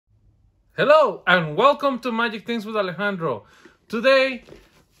Hello and welcome to Magic Things with Alejandro. Today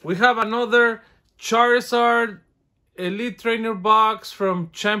we have another Charizard Elite Trainer box from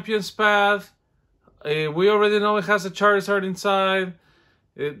Champion's Path. We already know it has a Charizard inside.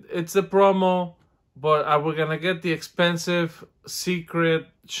 It's a promo, but we're gonna get the expensive secret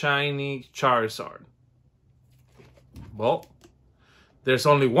shiny Charizard. Well, there's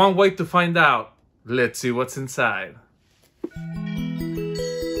only one way to find out. Let's see what's inside.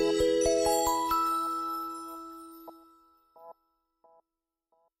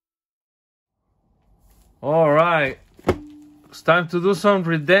 All right, it's time to do some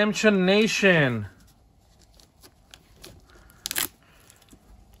Redemption Nation.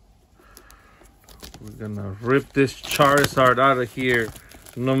 We're gonna rip this Charizard out of here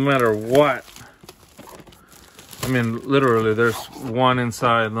no matter what. I mean, literally, there's one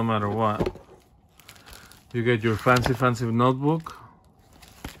inside no matter what. You get your fancy notebook.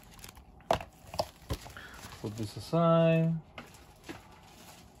 Put this aside.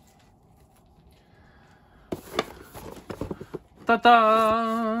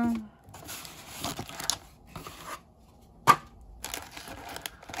 Ta-da!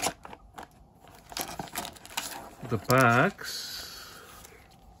 The packs.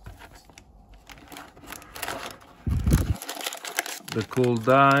 The cool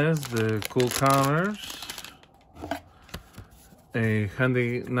dies, the cool counters. A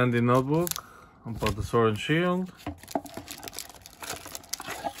handy dandy notebook about the sword and shield.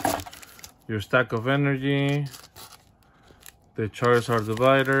 Your stack of energy. The Charizard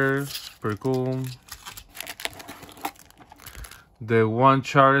dividers, pretty cool. The one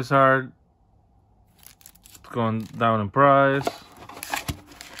Charizard going down in price.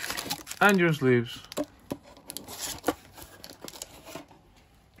 And your sleeves.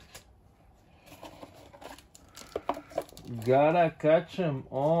 Gotta catch them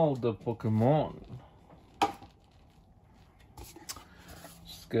all, the Pokémon. Let's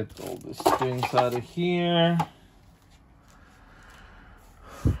get all the strings out of here.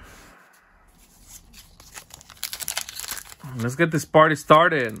 Let's get this party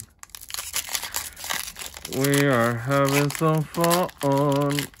started. We are having some fun.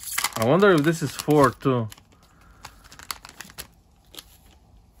 I wonder if this is 4 too.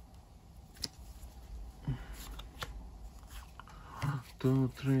 Two,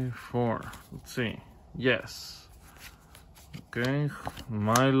 three, 4. Let's see. Yes. Okay.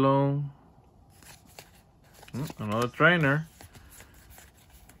 Milo. Another trainer.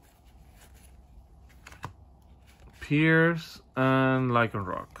 Pierce and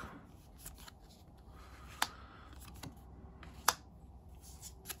Lycanroc.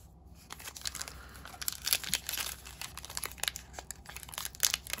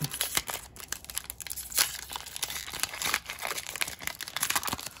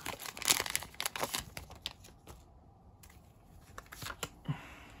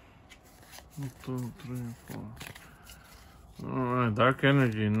 One, two, three, 4. All right, Dark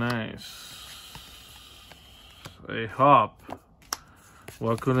Energy, nice. A hop.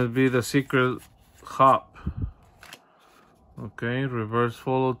 What could it be? The secret hop. Okay, reverse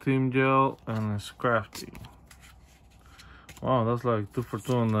follow team gel and a Scrafty. Wow, that's like 2 for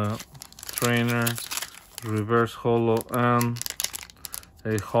 2 on the trainer. Reverse holo and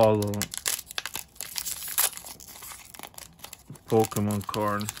a holo Pokemon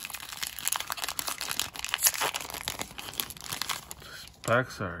card. These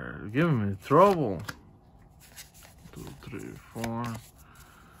packs are giving me trouble. 2, 3, 4.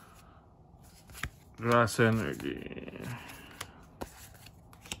 Grass Energy.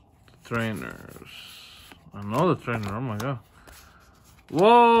 Trainers. Another trainer. Oh my god.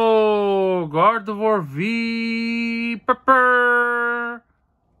 Whoa! Gardevoir V. Pepper.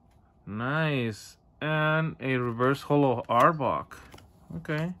 Nice. And a reverse holo Arbok.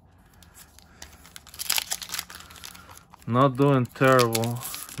 Okay. Not doing terrible.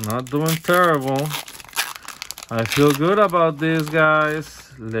 Not doing terrible. I feel good about this,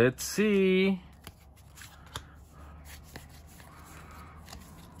 guys. Let's see.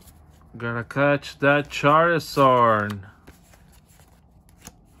 Gotta catch that Charizard.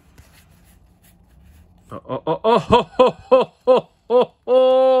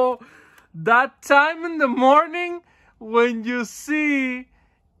 Oh. That time in the morning when you see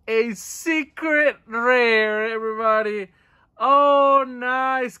a secret rare, everybody. Oh,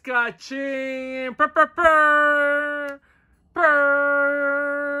 nice catching. Purr.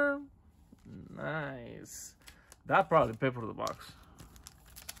 Nice. That probably paid for the box.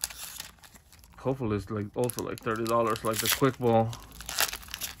 Hopefully it's like also like $30 like the quick ball.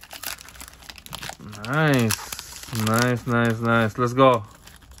 Nice. Let's go.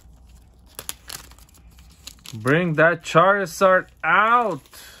 Bring that Charizard out.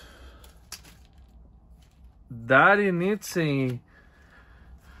 Daddy needs a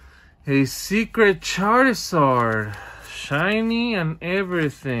secret Charizard. Shiny and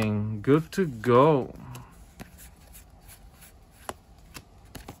everything. Good to go.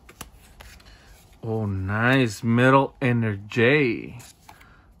 Oh, nice. Metal Energy.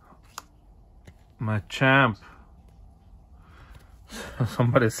 Machamp.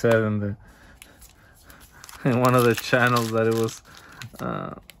 Somebody said in one of the channels that it was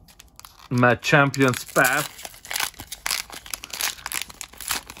Machampion's Path.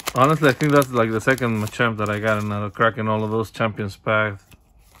 Honestly, I think that's like the second Machamp that I got out of cracking all of those Champion's Path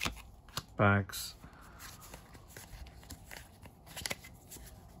packs.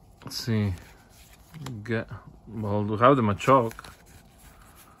 Let's see. Well, we have the Machoke.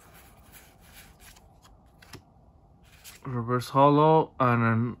 Reverse Holo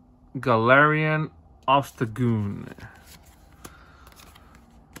and a Galarian Obstagoon.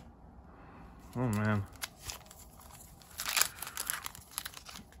 Oh man.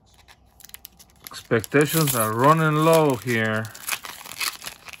 Expectations are running low here.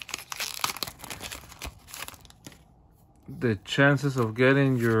 The chances of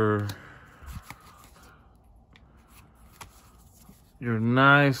getting your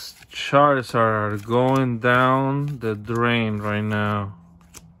nice Charizard are going down the drain right now.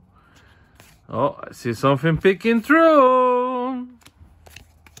 Oh, I see something peeking through.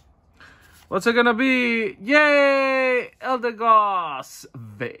 What's it gonna be? Yay! Eldegoss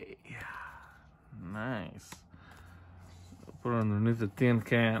V. Nice. Put it underneath the tin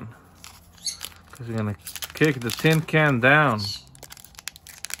can. Because you're gonna kick the tin can down.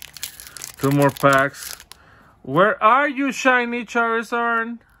 2 more packs. Where are you, shiny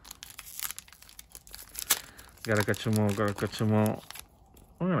Charizard? Gotta catch them all, gotta catch them all.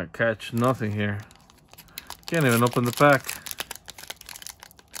 We're gonna catch nothing here. Can't even open the pack.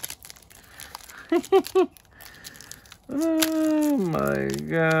 Oh my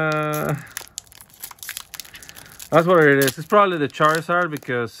god. That's what it is. It's probably the Charizard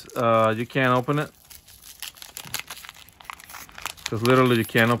because you can't open it. Because literally you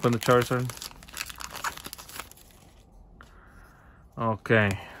can't open the Charizard. Okay.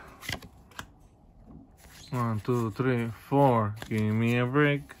 1, 2, 3, 4. Give me a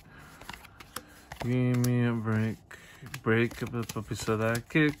break. Give me a break. Break up a piece of that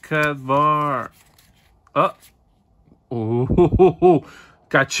Kit Kat bar. Oh. Ooh.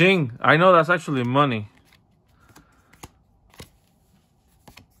 Ka-ching. I know that's actually money.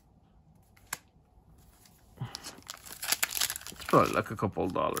 It's probably like a couple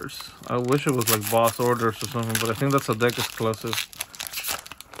dollars. I wish it was like boss orders or something, but I think that's a deck exclusive.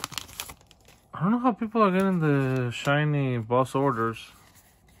 I don't know how people are getting the shiny boss orders.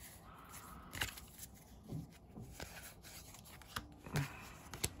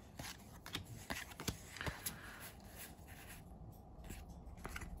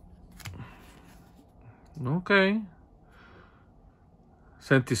 Okay.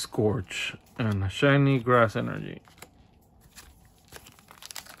 Scorch and a shiny Grass Energy.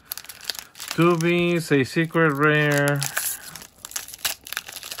 2Bs, a secret rare.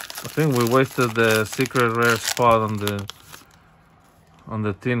 I think we wasted the secret rare spot on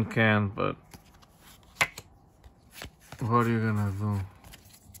the tin can, but what are you gonna do?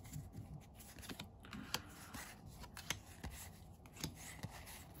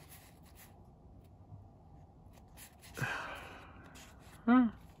 Huh.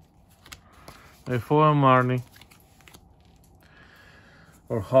 A foil Marnie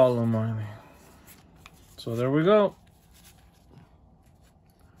or hollow Marnie. So there we go.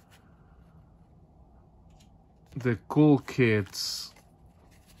 The cool kids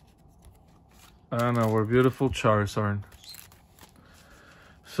and our beautiful Charizard.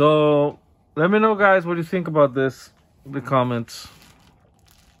 So let me know, guys, what you think about this in the comments.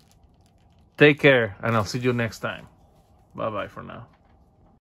 Take care, and I'll see you next time. Bye bye for now.